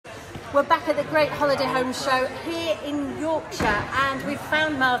We're back at the Great Holiday Home Show here in Yorkshire, and we've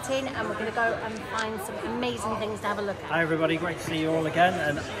found Martin, and we're going to go and find some amazing things to have a look at. Hi everybody, great to see you all again,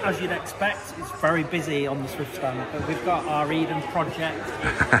 and as you'd expect, it's very busy on the Swift stand, but we've got our Eden project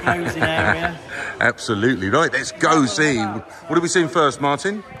closing area. Absolutely, right, let's go see. What are we seeing first,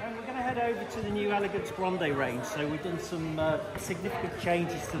 Martin? We're going to head over to the new Elegance Grande range, so we've done some significant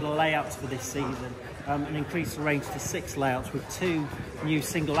changes to the layouts for this season. And increased the range to 6 layouts with 2 new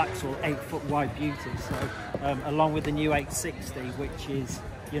single axle 8-foot wide beauties, so along with the new 860, which is,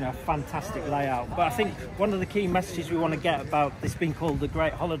 you know, a fantastic layout. But I think one of the key messages we want to get about this being called the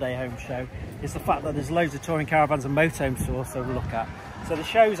Great Holiday Home Show is the fact that there's loads of touring caravans and motorhomes to also look at. So the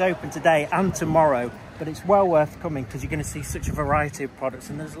show's open today and tomorrow, but it's well worth coming because you're going to see such a variety of products,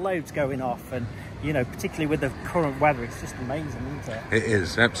 and there's loads going off, and you know, particularly with the current weather, it's just amazing, isn't it? It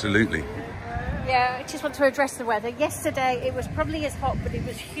is, absolutely. Yeah, I just want to address the weather. Yesterday it was probably as hot, but it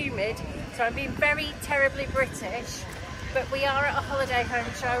was humid, so I'm being very terribly British, but we are at a holiday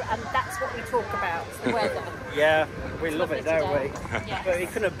home show and that's what we talk about, the weather. Yeah, we love it, don't we? Yes. But it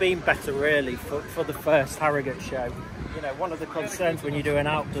couldn't have been better really for the first Harrogate show. You know, one of the concerns when you do an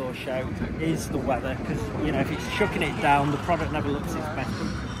outdoor show is the weather, because, you know, if it's chucking it down, the product never looks its best.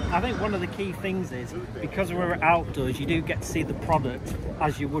 I think one of the key things is, because we're outdoors, you do get to see the product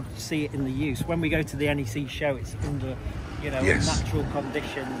as you would see it in the use. When we go to the NEC show, it's under, you know, Yes. natural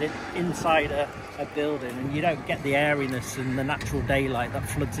conditions, inside a building, and you don't get the airiness and the natural daylight that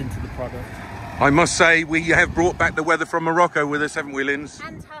floods into the product. I must say, we have brought back the weather from Morocco with us, haven't we, Linz?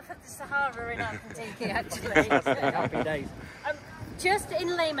 And half of the Sahara in Argentina, actually. Happy days. Just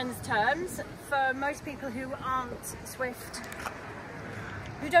in layman's terms, for most people who aren't Swift,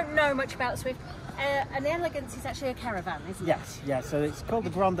 who don't know much about Swift, an Elegance is actually a caravan, isn't it? Yes, yeah, so it's called the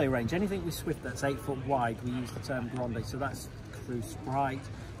Grande range. Anything with Swift that's 8-foot wide, we use the term Grande, so that's through Sprite,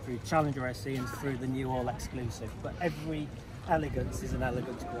 through Challenger SE, and through the new all-exclusive. But every Elegance is an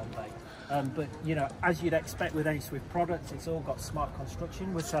Elegance Grande. But, you know, as you'd expect with any Swift products, it's all got smart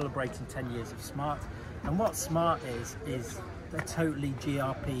construction. We're celebrating 10 years of smart. And what smart is a totally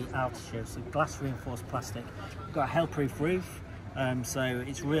GRP outer shell, so glass reinforced plastic. We've got a hail-proof roof. So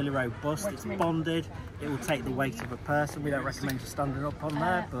it's really robust, it's bonded, it will take the weight of a person. We don't recommend you standing up on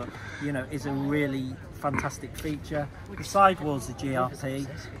there, but you know, it's a really fantastic feature. The sidewalls are GRP,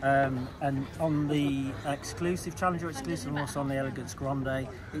 and on the exclusive, Challenger exclusive, and also on the Elegance Grande,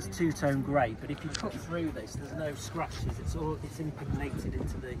 it's two-tone grey, but if you cut through this, there's no scratches, it's impregnated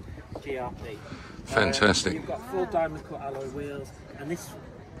into the GRP. Fantastic. You've got full diamond cut alloy wheels, and this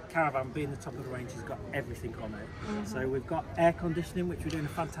caravan being the top of the range has got everything on it. So we've got air conditioning, which we're doing a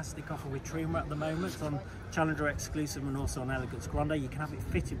fantastic offer with Truma at the moment on Challenger exclusive and also on Elegance Grande. You can have it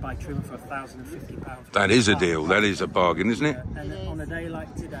fitted by Truma for £1,050. That is a deal, that is a bargain, isn't it? And on a day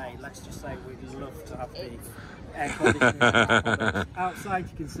like today, let's just say we'd love to have the air conditioning. Outside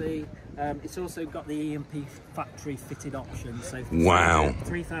you can see it's also got the EMP factory fitted option, so for wow,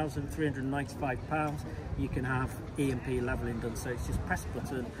 £3,395 you can have EMP levelling done, so it's just press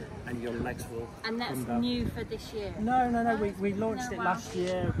button and your legs will And that's come down. new for this year? No, we launched it last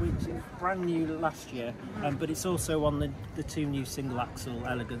year, which is brand new last year, but it's also on the 2 new single axle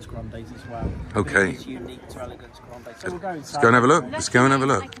Elegance Grandes as well. Okay. It's unique to Elegance Grande. So we'll go inside. Let's go and have a look. Let's go and have a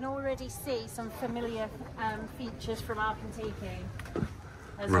look. I can already see some familiar features from Argentina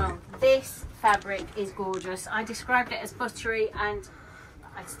as Right. well. This fabric is gorgeous. I described it as buttery and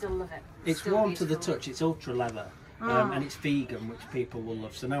I still love it. It's still warm to the beautiful. touch, it's ultra leather, and it's vegan, which people will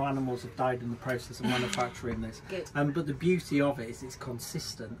love. So no animals have died in the process of manufacturing this. Good. But the beauty of it is it's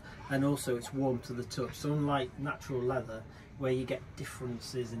consistent, and also it's warm to the touch. So unlike natural leather, where you get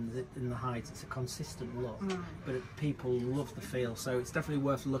differences in the hides, it's a consistent look, but people love the feel, so it's definitely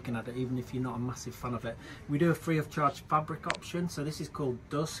worth looking at it even if you're not a massive fan of it. We do a free of charge fabric option, so this is called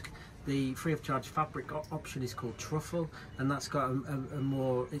Dusk. The free of charge fabric option is called Truffle, and that's got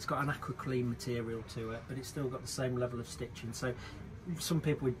it's got an aqua clean material to it, but it's still got the same level of stitching. So some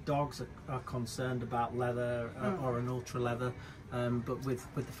people with dogs are concerned about leather or an ultra leather, but with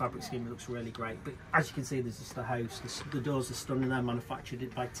the fabric scheme it looks really great. But as you can see, there's just a host. The doors are stunning. They're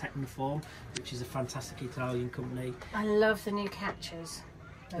manufactured by Techniform, which is a fantastic Italian company. I love the new catches.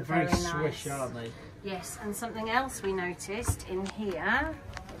 They're very nice. swish, aren't they? Yes, and something else we noticed in here,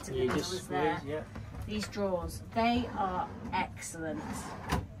 You just squeeze, yeah. these drawers, they are excellent.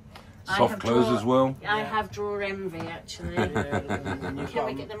 Soft close as well. I have drawer envy, actually. Can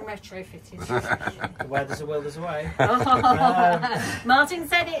we get them retrofitted? The weather's a will, there's a way. Martin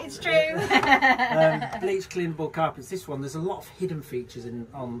said it, it's true. Bleach cleanable carpets. This one, there's a lot of hidden features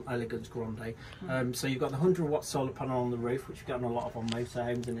on Elegance Grande. So you've got the 100-watt solar panel on the roof, which we've gotten a lot of on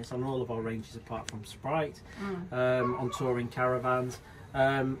motorhomes, and it's on all of our ranges apart from Sprite, on touring caravans.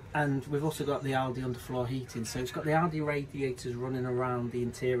 And we've also got the Aldi underfloor heating, so it's got the Aldi radiators running around the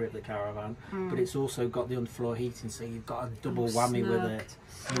interior of the caravan, but it's also got the underfloor heating, so you've got a double whammy with it.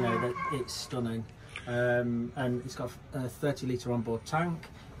 You know, that it's stunning. And it's got a 30-litre onboard tank.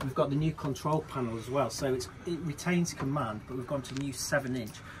 We've got the new control panel as well, so it retains command, but we've gone to a new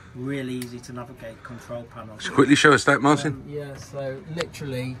 7-inch, really easy to navigate control panel. Just quickly show us that, Martin. Yeah, so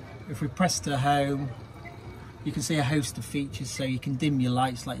literally, if we press to home, you can see a host of features, so you can dim your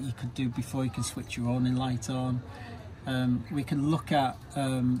lights like you could do before, you can switch your awning light on. We can look at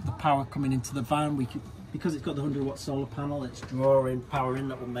the power coming into the van. Because it's got the 100-watt solar panel, it's drawing power in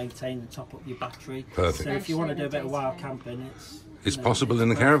that will maintain and top up your battery. Perfect. So if you want to do a bit of wild camping, it's possible in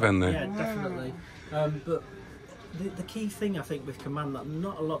the caravan there. Yeah, definitely. But the key thing I think with Command that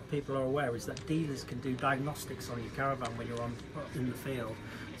not a lot of people are aware is that dealers can do diagnostics on your caravan when you're in the field.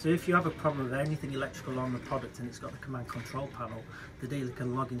 So if you have a problem with anything electrical on the product and it's got the Command control panel, the dealer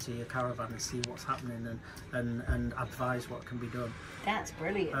can log into your caravan and see what's happening and advise what can be done. That's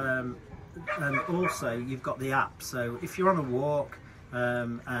brilliant. And also you've got the app, so if you're on a walk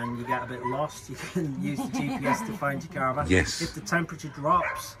and you get a bit lost, you can use the GPS to find your caravan. Yes. If the temperature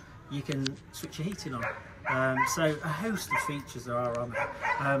drops, you can switch your heating on. So a host of features there are on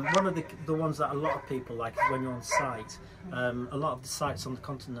it. One of the ones that a lot of people like is when you're on site. A lot of the sites on the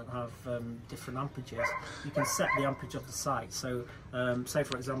continent have different amperages. You can set the amperage of the site. So say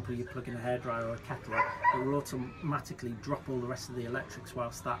for example you plug in a hairdryer or a kettle, it will automatically drop all the rest of the electrics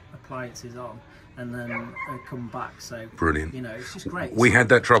whilst that appliance is on, and then come back. So brilliant. You know, it's just great. We had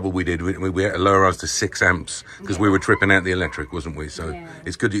that trouble. We did. We had to lower ours to 6 amps because we were tripping out the electric, wasn't we? So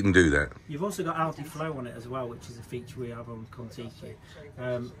it's good you can do that. You've also got Aldi Flow on it as well, which is a feature we have on Contiki,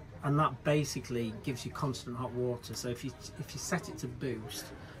 and that basically gives you constant hot water. So if you set it to boost,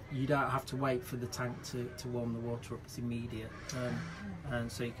 you don't have to wait for the tank to warm the water up. It's immediate, and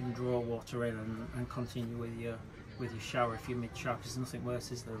so you can draw water in and continue with your shower if you're mid-shower, because there's nothing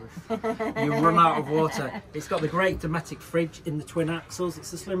worse, is there, if you run out of water. It's got the great Dometic fridge in the twin axles.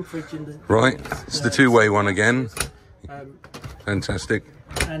 It's a slim fridge in the... Right, it's the two-way one again. Fantastic.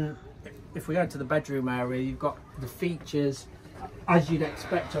 And if we go to the bedroom area, you've got the features as you'd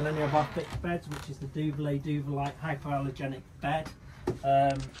expect on any of our fixed beds, which is the Duvelite hypoallergenic bed.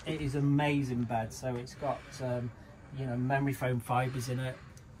 It is an amazing bed, so it's got you know, memory foam fibres in it.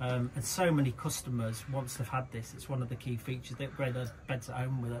 And so many customers, once they've had this, it's one of the key features. They upgrade their beds at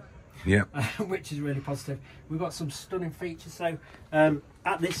home with it. Yeah, which is really positive. We've got some stunning features. So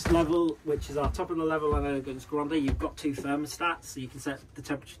at this level, which is our top of the level on Elegance Grande, you've got 2 thermostats, so you can set the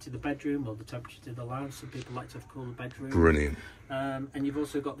temperature to the bedroom or the temperature to the lounge. Some people like to have cooler bedroom. Brilliant. And you've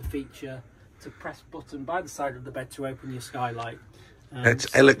also got the feature to press button by the side of the bed to open your skylight. That's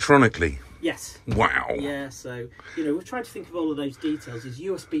electronically? Yes. Wow. Yeah, so, you know, we've tried to think of all of those details. There's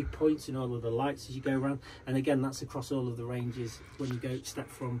USB points in all of the lights as you go around, and again, that's across all of the ranges when you go step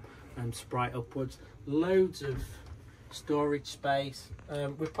from Sprite upwards. Loads of storage space.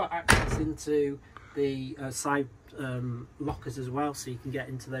 We've put access into the side lockers as well, so you can get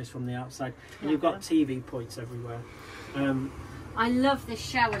into those from the outside. And you've got TV points everywhere. I love this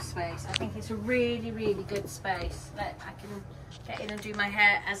shower space. I think it's a really, really good space that I can get in and do my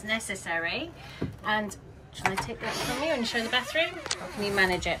hair as necessary. And shall I take that from you and show the bathroom? Or can you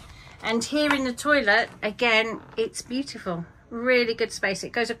manage it? And here in the toilet, again, it's beautiful. Really good space.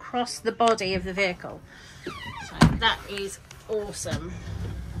 It goes across the body of the vehicle. So that is awesome.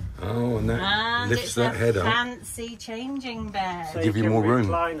 Oh, and that lifts that head up. Fancy changing bed. So give you more room.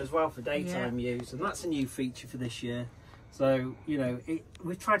 Recline as well for daytime use, and that's a new feature for this year. So, you know,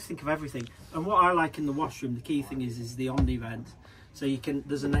 we've tried to think of everything. And what I like in the washroom, the key thing is the Omni vent. So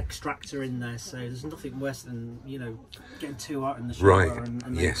there's an extractor in there, so there's nothing worse than, you know, getting too hot in the shower and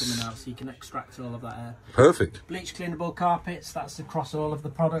then coming out, so you can extract all of that air. Perfect. Bleach cleanable carpets, that's across all of the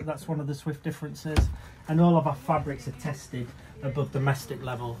product, that's one of the Swift differences. And all of our fabrics are tested above domestic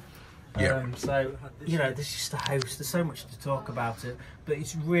level. So, you know, there's just a host, there's so much to talk about it, but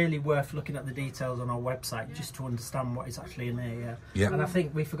it's really worth looking at the details on our website just to understand what is actually in here. And I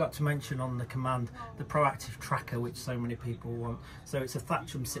think we forgot to mention on the Command the proactive tracker, which so many people want. So it's a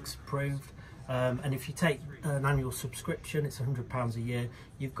Thatcham 6 approved, And if you take an annual subscription, it's £100 a year.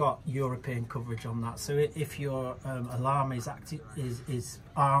 You've got European coverage on that. So if your alarm is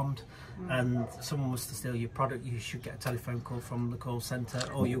armed and someone was to steal your product, you should get a telephone call from the call centre,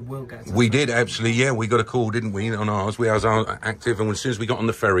 or you will get a telephone We did actually, yeah. We got a call, didn't we, on ours? We was active, and as soon as we got on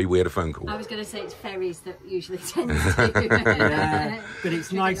the ferry, we had a phone call. I was going to say it's ferries that usually tend to. Yeah, but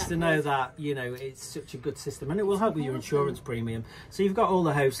it's nice to know that, you know, it's such a good system, and it will help with your insurance premium. So you've got all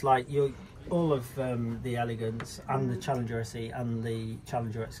the hosts like all of the Elegance and the Challenger SE and the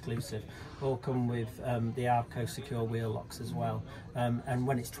Challenger Exclusive all come with the Arco secure wheel locks as well. And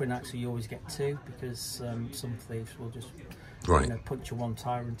when it's twin axle, you always get two, because some thieves will just puncture one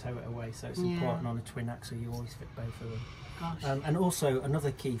tyre and tow it away. So it's important on a twin axle you always fit both of them. And also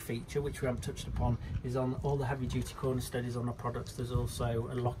another key feature which we haven't touched upon is on all the heavy duty corner steadies on our products, there's also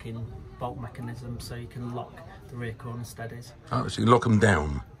a lock-in bolt mechanism, so you can lock the rear corner steadies. Oh, so you lock them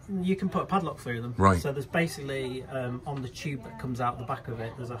down? You can put a padlock through them. Right. So there's basically on the tube that comes out the back of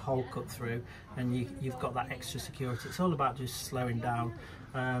it, there's a hole cut through, and you've got that extra security. It's all about just slowing down.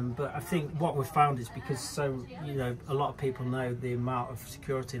 But I think what we've found is, because a lot of people know the amount of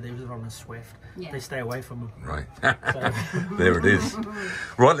security there is on a Swift, they stay away from them. Right. So. There it is.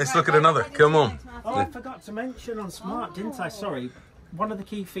 Right, let's look at another. Come on. Oh, I forgot to mention on Smart, didn't I? Sorry. One of the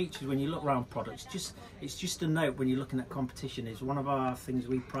key features when you look around products, it's just a note when you're looking at competition, is one of our things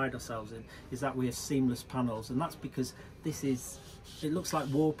we pride ourselves in is that we have seamless panels, and that's because it looks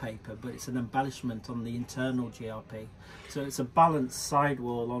like wallpaper, but it's an embellishment on the internal GRP. So it's a balanced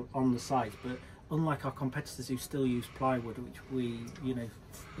sidewall on the sides, but unlike our competitors who still use plywood, which we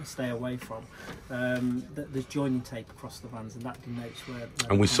stay away from, there's joining tape across the vans, and that denotes where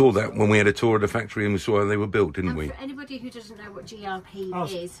and we saw that when we had a tour of the factory, and we saw how they were built, didn't we? For anybody who doesn't know what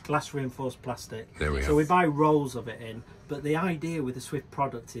GRP is, glass reinforced plastic. There we are. So we buy rolls of it in, but the idea with the Swift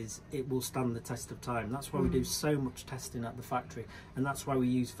product is it will stand the test of time. That's why we do so much testing at the factory, and that's why we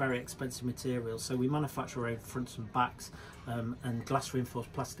use very expensive materials. So we manufacture our own fronts and backs and glass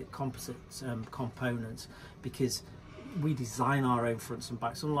reinforced plastic composite components, because we design our own fronts and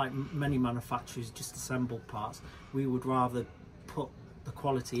backs. Unlike many manufacturers just assemble parts, we would rather put the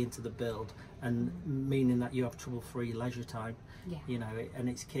quality into the build, and meaning that you have trouble-free leisure time. And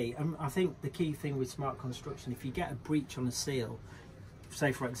it's key. And I think the key thing with smart construction, if you get a breach on a seal,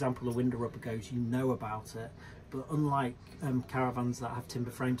 say for example the window rubber goes, you know about it. But unlike caravans that have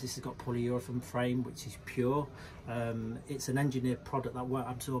timber frames, this has got polyurethane frame, which is pure. It's an engineered product that won't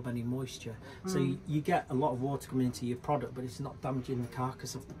absorb any moisture. So you get a lot of water coming into your product, but it's not damaging the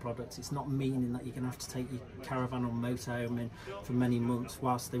carcass of the product. It's not meaning that you're going to have to take your caravan or motorhome in for many months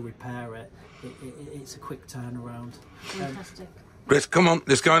whilst they repair it. It's a quick turnaround. fantastic. Chris, come on,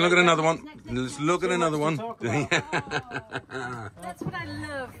 let's go and look at another one. Let's look at another one. That's what I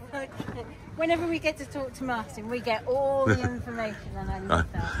love. Whenever we get to talk to Martin, we get all the information, and I love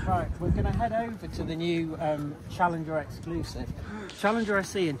that. Right, we're going to head over to the new Challenger Exclusive. Challenger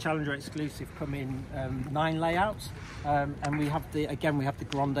SE and Challenger Exclusive come in 9 layouts, and we have the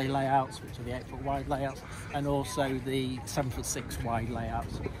Grande layouts, which are the 8-foot wide layouts, and also the 7'6" wide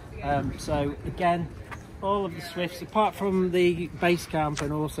layouts. So again, all of the Swifts, apart from the base camp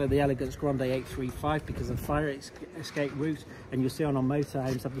and also the Elegance Grande 835 because of fire escape route, and you'll see on our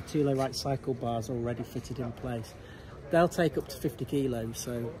motorhomes have the 2-low right cycle bars already fitted in place. They'll take up to 50 kilos,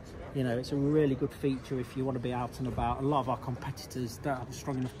 so it's a really good feature if you want to be out and about. A lot of our competitors don't have a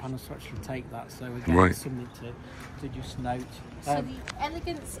strong enough panels to actually take that, so again, it's something to just note. So the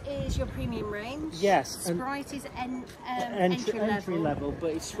Elegance is your premium range. Yes. Sprite is entry level,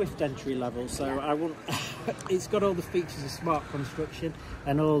 but it's Swift entry level. So it's got all the features of smart construction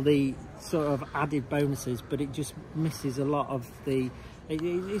and all the sort of added bonuses, but it just misses a lot of the.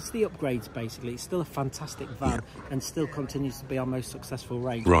 It's the upgrades basically. It's still a fantastic van and still continues to be our most successful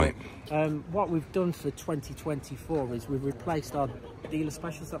range. Right. But, what we've done for 2024 is we've replaced our dealer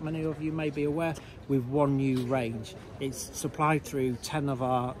specials that many of you may be aware with one new range. It's supplied through 10 of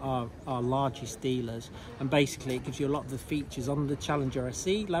our largest dealers, and basically it gives you a lot of the features on the Challenger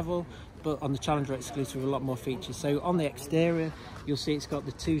SE level, but on the Challenger Exclusive a lot more features. So on the exterior you'll see it's got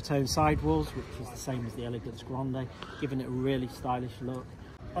the 2-tone sidewalls, which is the same as the Elegance Grande, giving it a really stylish look.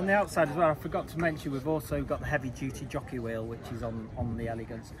 On the outside as well, I forgot to mention, we've also got the heavy duty jockey wheel, which is on the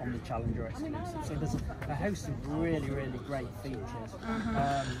Elegance, on the Challenger Exclusive. So there's a host of really great features. And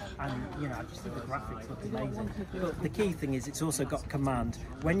I just think the graphics look amazing. But the key thing is it's also got command.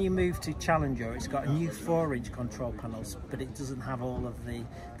 When you move to Challenger, it's got a new 4-inch control panels, but it doesn't have all of the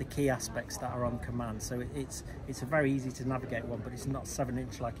key aspects that are on command. So it's a very easy to navigate one, but it's not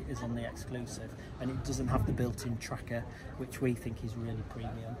 7-inch like it is on the Exclusive, and it doesn't have the built-in tracker, which we think is really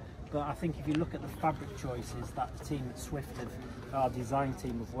premium. premium. But I think if you look at the fabric choices that the team at Swift, our design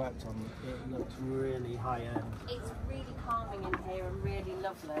team, have worked on, it looks really high end. It's really calming in here and really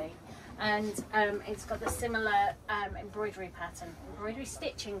lovely. And it's got the similar embroidery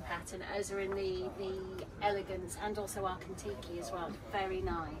stitching pattern as are in the Elegance and also our Contiki as well. Very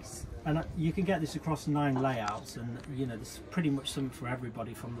nice. And you can get this across 9 layouts, and you know, there's pretty much something for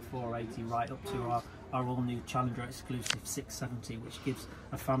everybody, from the 480 right up to our all new Challenger exclusive 670, which gives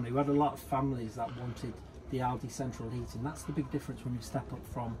a family. We had a lot of families that wanted the Aldi central heating. That's the big difference when you step up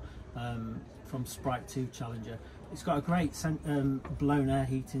from Sprite to Challenger. It's got a great blown air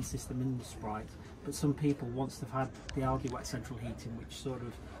heating system in the Sprite, but some people, once they've had the Aldi wet central heating, which sort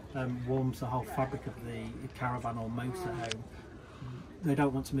of warms the whole fabric of the caravan or motorhome, they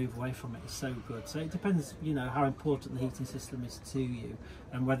don't want to move away from it. It's so good. So it depends, you know, how important the heating system is to you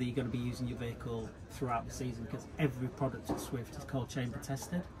and whether you're going to be using your vehicle throughout the season, because every product at Swift is cold chamber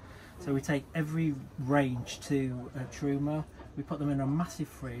tested. So we take every range to Truma, we put them in a massive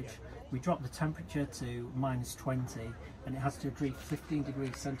fridge, we drop the temperature to -20, and it has to reach 15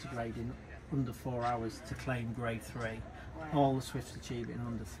 degrees centigrade in under 4 hours to claim grade 3. Wow. All the Swifts achieve it in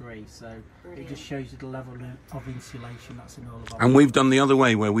under 3, so brilliant. It just shows you the level of insulation that's in all of our. And we've done the other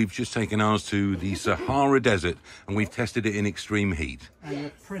way, where we've just taken ours to the Sahara Desert and we've tested it in extreme heat. And you're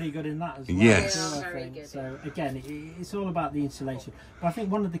pretty good in that as well. Yes. Very good. So again, it's all about the insulation. But I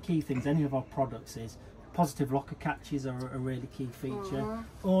think one of the key things any of our products is positive locker catches are a really key feature.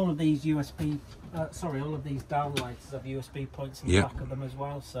 All of these all of these downlights have USB points in the back of them as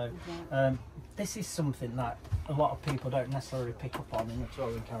well. So this is something that a lot of people don't necessarily pick up on in a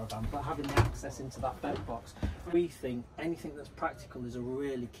touring caravan, but having the access into that bed box, we think anything that's practical is a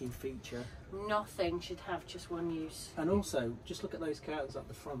really key feature. Nothing should have just one use. And also, just look at those curtains at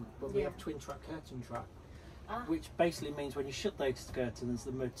the front, but we have twin track curtain trap, which basically means when you shut those curtains,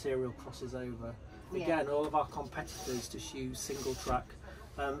 the material crosses over. Again, all of our competitors just use single track,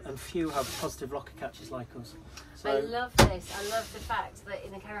 and few have positive locker catches like us. So I love this. I love the fact that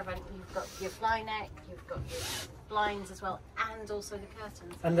in a caravan you've got your fly neck, you've got your blinds as well, and also the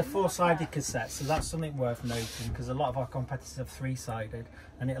curtains. And the 4-sided cassette, so that's something worth noting, because a lot of our competitors have 3-sided,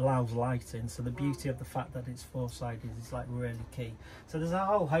 and it allows lighting. So the beauty of the fact that it's 4-sided is like really key. So there's a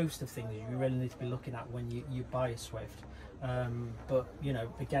whole host of things you really need to be looking at when you buy a Swift. But you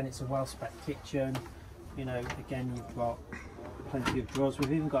know, again, it's a well-spec kitchen. You know, again, you've got plenty of drawers.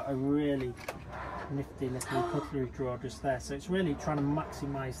 We've even got a really nifty little cutlery drawer just there. So it's really trying to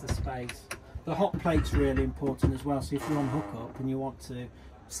maximise the space. The hot plate's really important as well. So if you're on hookup and you want to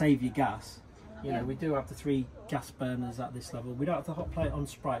save your gas, you know, we do have the 3 gas burners at this level. We don't have the hot plate on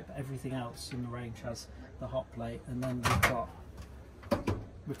Sprite, but everything else in the range has the hot plate. And then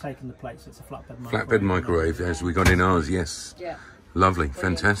we've taken the plate, so it's a flatbed microwave. Flatbed microwave, as we got in ours, yes. Yeah. Lovely,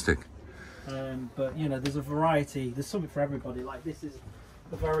 fantastic. But you know, there's a variety, there's something for everybody. Like this is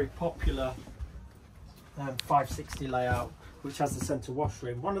a very popular 560 layout, which has the centre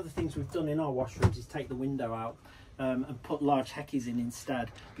washroom. One of the things we've done in our washrooms is take the window out and put large heckies in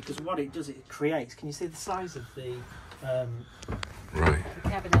instead, because what it does, it creates, can you see the size of the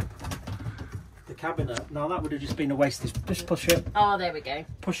cabinet? The cabinet. Now that would have just been a waste. Just push it. Oh, there we go.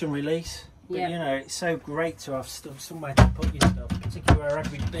 Push and release. But you know, it's so great to have stuff somewhere to put your stuff, particularly where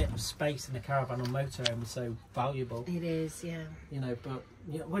every bit of space in a caravan or motorhome is so valuable. It is, yeah. You know, but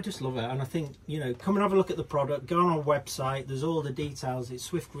yeah, we just love it, and I think, you know, come and have a look at the product. Go on our website. There's all the details. It's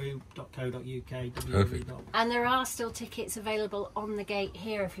swiftgroup.co.uk. And there are still tickets available on the gate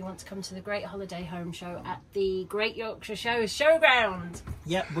here if you want to come to the Great Holiday Home Show at the Great Yorkshire Show Showground.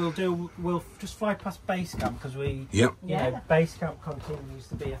 Yep, we'll just fly past Base Camp, because you know, Base Camp continues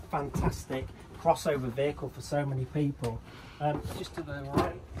to be a fantastic crossover vehicle for so many people. Just to the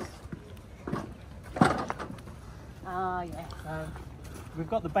right. We've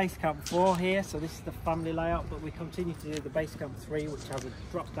got the Base Camp 4 here, so this is the family layout, but we continue to do the Base Camp 3, which has a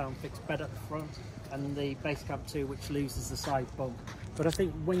drop-down fixed bed at the front, and the Base Camp 2, which loses the side bunk. But I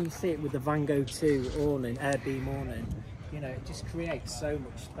think when you see it with the Vango 2 awning, air beam awning, you know, it just creates so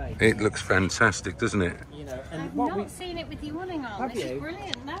much space. It looks fantastic, doesn't it? You know, and I've not seen it with the awning on. This is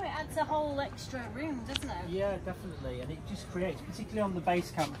brilliant. No, it adds a whole extra room, doesn't it? Yeah, definitely. And it just creates, particularly on the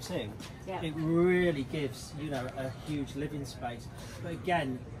Base Camp 2, it really gives, you know, a huge living space. But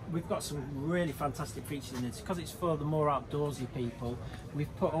again, we've got some really fantastic features in this, because it's for the more outdoorsy people.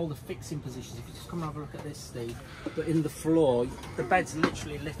 We've put all the fixing positions. If you just come and have a look at this, Steve, but in the floor, the beds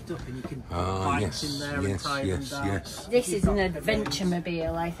literally lift up and you can bikes in there and tie them down. This is an adventure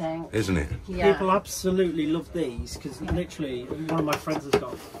mobile, I think. Isn't it? Yeah. People absolutely love these, because literally one of my friends has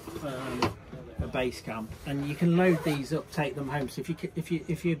got a base camp, and you can load these up, take them home. So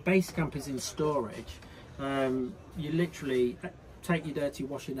if your base camp is in storage, you literally take your dirty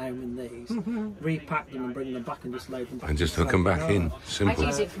washing home in these, repack them and bring them back and just load them back. And just hook them back in. Simple. I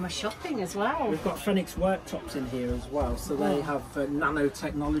use it for my shopping as well. We've got Phoenix worktops in here as well, so they have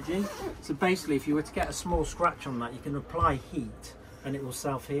nanotechnology. So basically, if you were to get a small scratch on that, you can apply heat and it will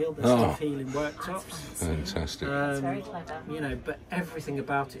self-heal. They're self-healing worktops. Fantastic. It's very clever. You know, but everything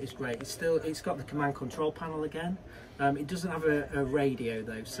about it is great. It's got the command control panel again. It doesn't have a radio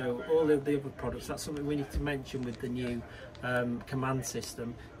though, so all of the other products, that's something we need to mention with the new command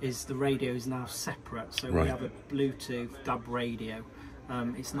system, is the radio is now separate. So we have a Bluetooth DAB radio.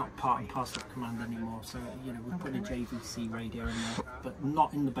 It's not part and parcel of command anymore, so you know we're putting a JVC radio in there, but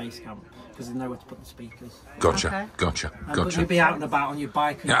not in the base camp because there's nowhere to put the speakers. Gotcha. But you'll be out and about on your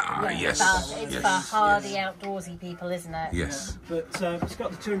bike. Yes. It's for hardy outdoorsy people, isn't it? Yes. But it's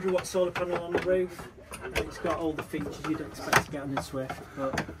got the 200-watt solar panel on the roof. And it's got all the features you'd expect to get on the Swift.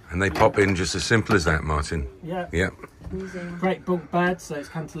 And they pop in just as simple as that, Martin. Yeah. Yep. Great bunk bed, so it's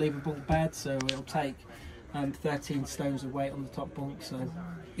cantilever bunk bed, so it'll take 13 stones of weight on the top bunk. So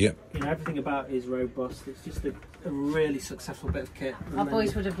yep. You know, everything about it is robust. It's just a really successful bit of kit. Our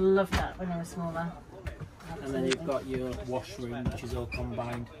boys would have loved that when they were smaller. And then you've got your washroom, which is all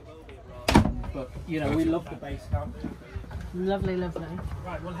combined. But you know, we love the base camp. Lovely, lovely.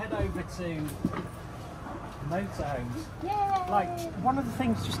 Right, we'll head over to motorhomes. Yeah. Like, one of the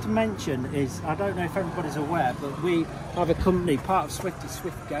things just to mention is, I don't know if everybody's aware, but we have a company, part of Swift is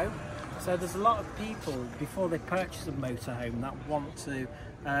Swift Go. So there's a lot of people, before they purchase a motorhome, that want to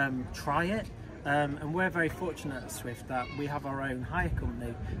try it. And we're very fortunate at Swift that we have our own hire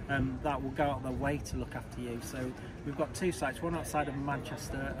company that will go out of their way to look after you. So we've got two sites, one outside of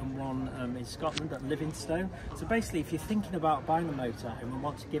Manchester and one in Scotland at Livingstone. So basically, if you're thinking about buying a motorhome and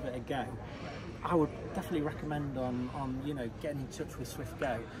want to give it a go, I would definitely recommend on you know, getting in touch with Swift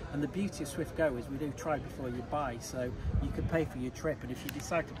Go. And the beauty of Swift Go is we do try before you buy, so you can pay for your trip, and if you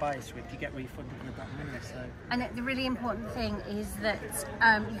decide to buy a Swift, you get refunded in about a minute. So. And the really important thing is that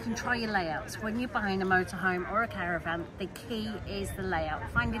you can try your layouts. When you're buying a motorhome or a caravan, the key is the layout,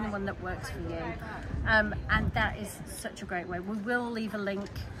 finding the one that works for you. And that is such a great way. We will leave a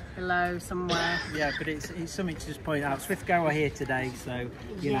link below somewhere. Yeah, but it's something to just point out. Swift Go are here today, so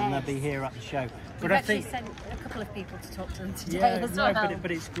you know, they'll be here at the show. But We've I think sent a couple of people to talk to them today as well.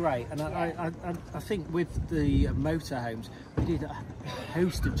 But it's great, and I think with the motorhomes, we did a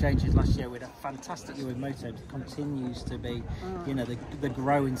host of changes last year. We had a fantastic year with motorhomes. It continues to be, you know, the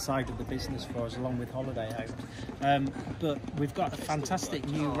growing side of the business for us, along with holiday homes. But we've got a fantastic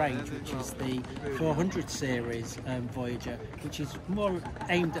new range, which is the 400 series Voyager, which is more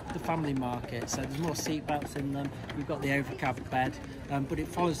aimed at the family market. So there's more seat belts in them. We've got the overcab bed, but it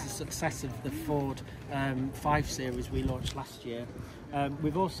follows the success of the Ford 5 Series we launched last year.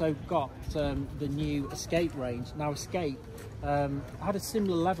 We've also got the new Escape range. Now Escape had a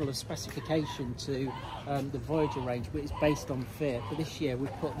similar level of specification to the Voyager range, but it's based on Fiat. But this year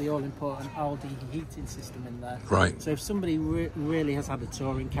we've put the all-important Aldi heating system in there. Right. So if somebody really has had a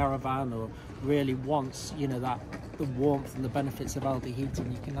touring caravan or really wants, you know, the warmth and the benefits of Aldi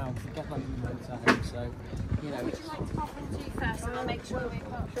heating, you can now get that in the motorhome. So, you know. Would you like to pop into first, and I'll make sure we've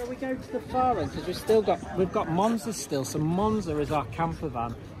got. Shall we go to the far end, because we've got Monza still. So Monza is our camper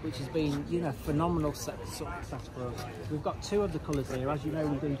van, which has been, you know, phenomenal success for us. We've got two of the colours here, as you know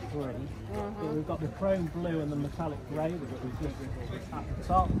we do three. But we've got the chrome blue and the metallic grey that we've got at the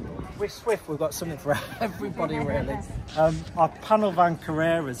top. With Swift we've got something for everybody really. Our panel van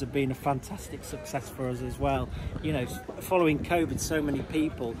Carreras have been a fantastic success for us as well. You know, following COVID, so many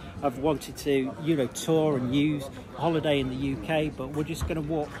people have wanted to, you know, tour and use holiday in the UK, but we're just going to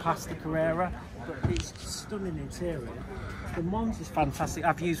walk past the Carrera. But it's stunning interior. The Monza is fantastic.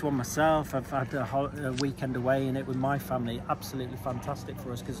 I've used one myself. I've had a weekend away in it with my family. Absolutely fantastic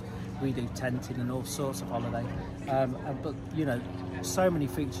for us because we do tenting and all sorts of holiday. But you know, so many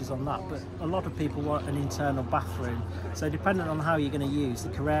features on that. But a lot of people want an internal bathroom. So depending on how you're going to use, the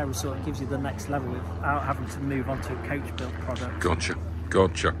Carrera sort of gives you the next level without having to move on to a coach-built product. Gotcha.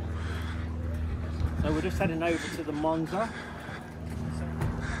 So we're just heading over to the Monza.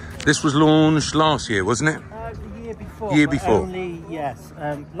 This was launched last year, wasn't it? The year before. Only, yes.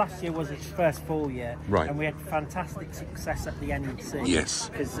 Last year was its first full year. Right. And we had fantastic success at the NEC. Yes.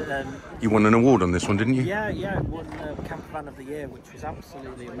 Because you won an award on this one, didn't you? Yeah, won Camper Van of the Year, which was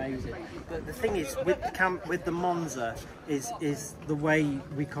absolutely amazing. But the thing is, with the Monza, is the way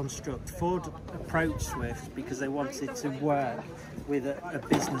we construct. Ford approached Swift because they wanted to work with a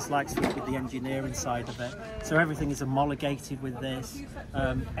business like Swift with the engineering side of it. So everything is homologated with this.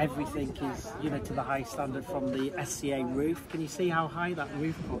 Everything is, you know, to the high standard from the SCA roof. Can you see how high that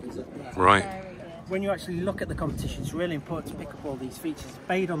roof cut is up there? Right. When you actually look at the competition, it's really important to pick up all these features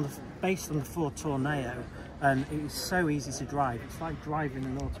based on the Ford Tornado, and it is so easy to drive. It's like driving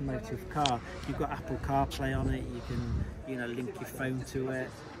an automotive car. You've got Apple CarPlay on it. You can, you know, link your phone to it.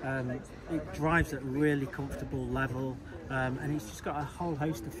 It drives at a really comfortable level, and it's just got a whole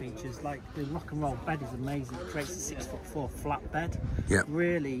host of features. Like the rock and roll bed is amazing. It creates a 6'4" flat bed. Yeah.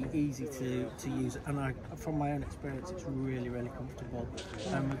 Really easy to use, and from my own experience, it's really comfortable.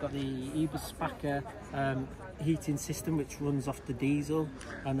 We've got the Ebers Spacker heating system, which runs off the diesel,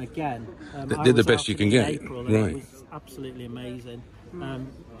 and again, they're the best you can get. April, and right. It was absolutely amazing.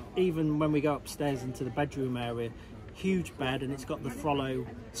 Even when we go upstairs into the bedroom area, huge bed, and it's got the Frollo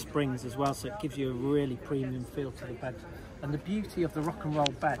springs as well, so it gives you a really premium feel to the bed. And the beauty of the rock and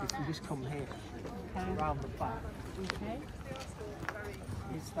roll bed, if you just come here around the back,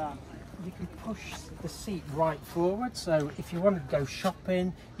 is that you can push the seat right forward. So if you want to go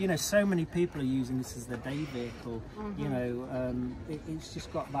shopping, you know, so many people are using this as their day vehicle. You know, it's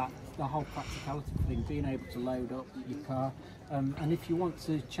just got the whole practicality thing, being able to load up your car. And if you want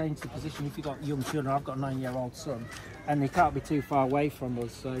to change the position, if you've got young children, I've got a 9-year-old son, and they can't be too far away from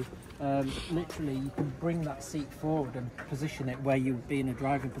us, so literally you can bring that seat forward and position it where you'd be in a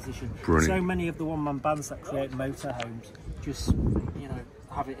driving position. Brilliant. So many of the one-man bands that create motorhomes just, you know,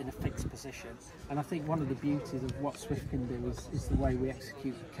 have it in a fixed position, and I think one of the beauties of what Swift can do is the way we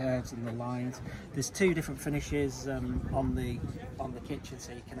execute the curves and the lines. There's 2 different finishes on the kitchen,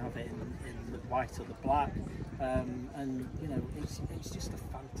 so you can have it in the white or the black, and you know, it's just a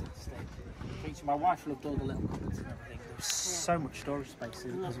fantastic feature. My wife loved all the little cupboards and everything. There's so much storage space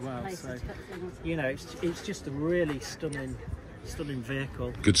in as well, so you know, it's just a really stunning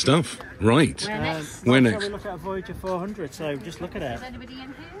vehicle. Good stuff. Right. Where next? We look at a Voyager 400, so just look at it. Is anybody in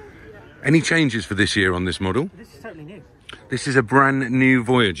here? Any changes for this year on this model? This is totally new. This is a brand new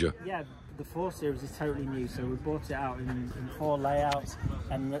Voyager. Yeah, the 4 Series is totally new, so we brought it out in 4 layouts,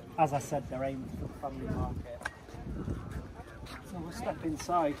 and as I said, they're aimed for the family market. So we'll step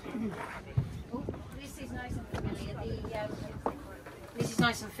inside. Oh, this is nice and familiar. This is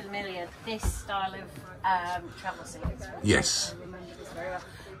nice and familiar, this style of travel seat. Yes. I remember this very well.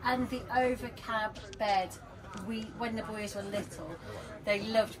 And the overcab bed, when the boys were little, they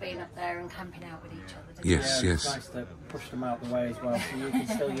loved being up there and camping out with each other. Yes, It's nice to push them out the way as well, so you can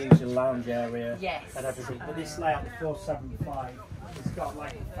still use your lounge area and everything. But this layout, the 475, it's got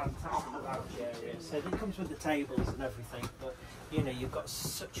like a fantastic lounge area. So it comes with the tables and everything, but you know, you've got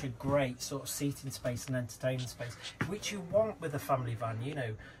such a great sort of seating space and entertainment space, which you want with a family van, you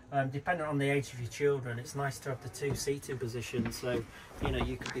know. Depending on the age of your children, it's nice to have the 2 seating positions, so you know,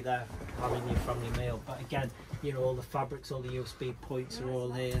 you could be there having your family meal. But again, you know, all the fabrics, all the USB points are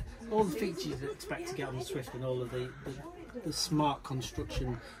all here, all the features you expect to get on the Swift, and all of the smart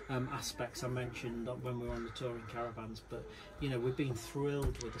construction aspects I mentioned when we were on the touring caravans. But you know, we've been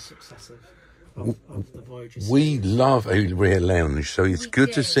thrilled with the success of the Voyager. We love a rear lounge, so it's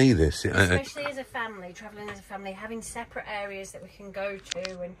good to see this. Especially as a family, travelling as a family, having separate areas that we can go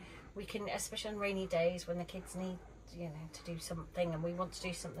to, and we can, especially on rainy days when the kids need, you know, to do something and we want to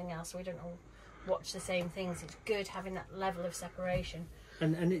do something else, so we don't all watch the same things. It's good having that level of separation.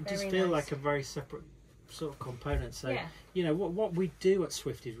 And it just feels like a very separate sort of component. So, you know, what we do at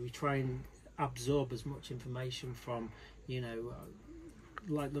Swift is we try and absorb as much information from, you know,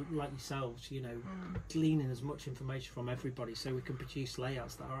 like yourselves, you know, gleaning as much information from everybody, so we can produce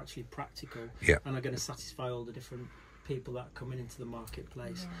layouts that are actually practical and are going to satisfy all the different people that are coming into the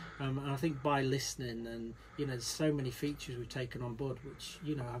marketplace. And I think by listening, and you know, there's so many features we've taken on board, which,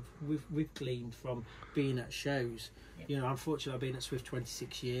 you know, we've gleaned from being at shows. You know, unfortunately, I've been at Swift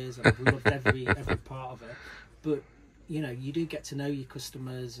 26 years, and I've loved every part of it. But you know, you do get to know your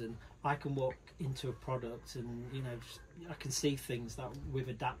customers, and I can walk into a product and, you know, I can see things that we've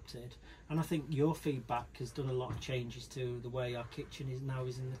adapted. And I think your feedback has done a lot of changes to the way our kitchen is now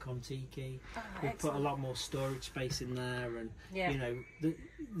is in the Contiki. We've put a lot more storage space in there, and you know,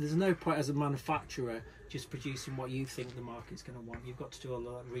 there's no point as a manufacturer just producing what you think the market's going to want. You've got to do a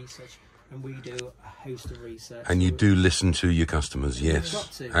lot of research, and we do a host of research. And you do listen to your customers,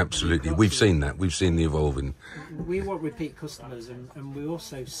 yes, absolutely. We've seen that. We've seen the evolving. We want repeat customers, and we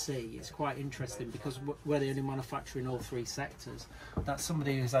also see, it's quite interesting because we're the only manufacturer in all 3 sectors, that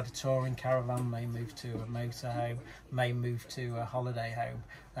somebody who's had a touring caravan may move to a motorhome, may move to a holiday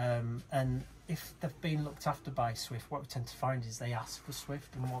home, and if they've been looked after by Swift, what we tend to find is they ask for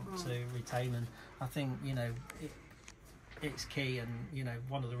Swift and want to retain. And I think, you know, it's key. And you know,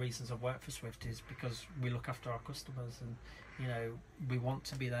 one of the reasons I've worked for Swift is because we look after our customers, and you know, we want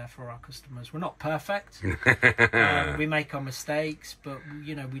to be there for our customers. We're not perfect. We make our mistakes, but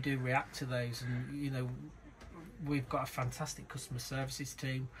you know, we do react to those. And you know, we've got a fantastic customer services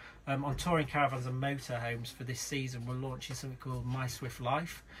team. On touring caravans and motorhomes for this season, we're launching something called My Swift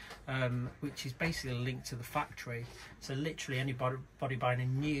Life, which is basically a link to the factory. So literally anybody buying a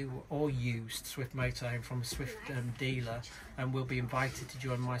new or used Swift motorhome from a Swift dealer will be invited to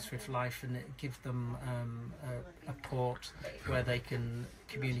join My Swift Life, and it gives them a port where they can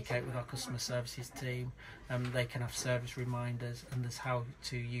communicate with our customer services team. They can have service reminders, and there's how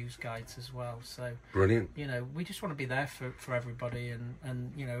to use guides as well. So Brilliant. you know, we just want to be there for everybody,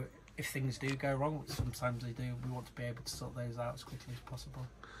 and you know, if things do go wrong, which sometimes they do, we want to be able to sort those out as quickly as possible.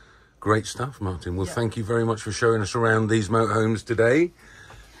 Great stuff, Martin. Well, thank you very much for showing us around these motorhomes today.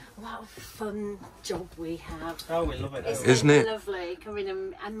 What a fun job we have. Oh, we love it. Isn't it? Lovely coming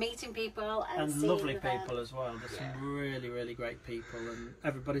and meeting people and seeing lovely them. people as well. There's some really great people, and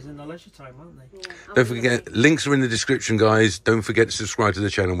everybody's in their leisure time, aren't they? Yeah, Don't forget, links are in the description, guys. Don't forget to subscribe to the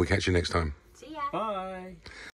channel. We'll catch you next time. See ya. Bye.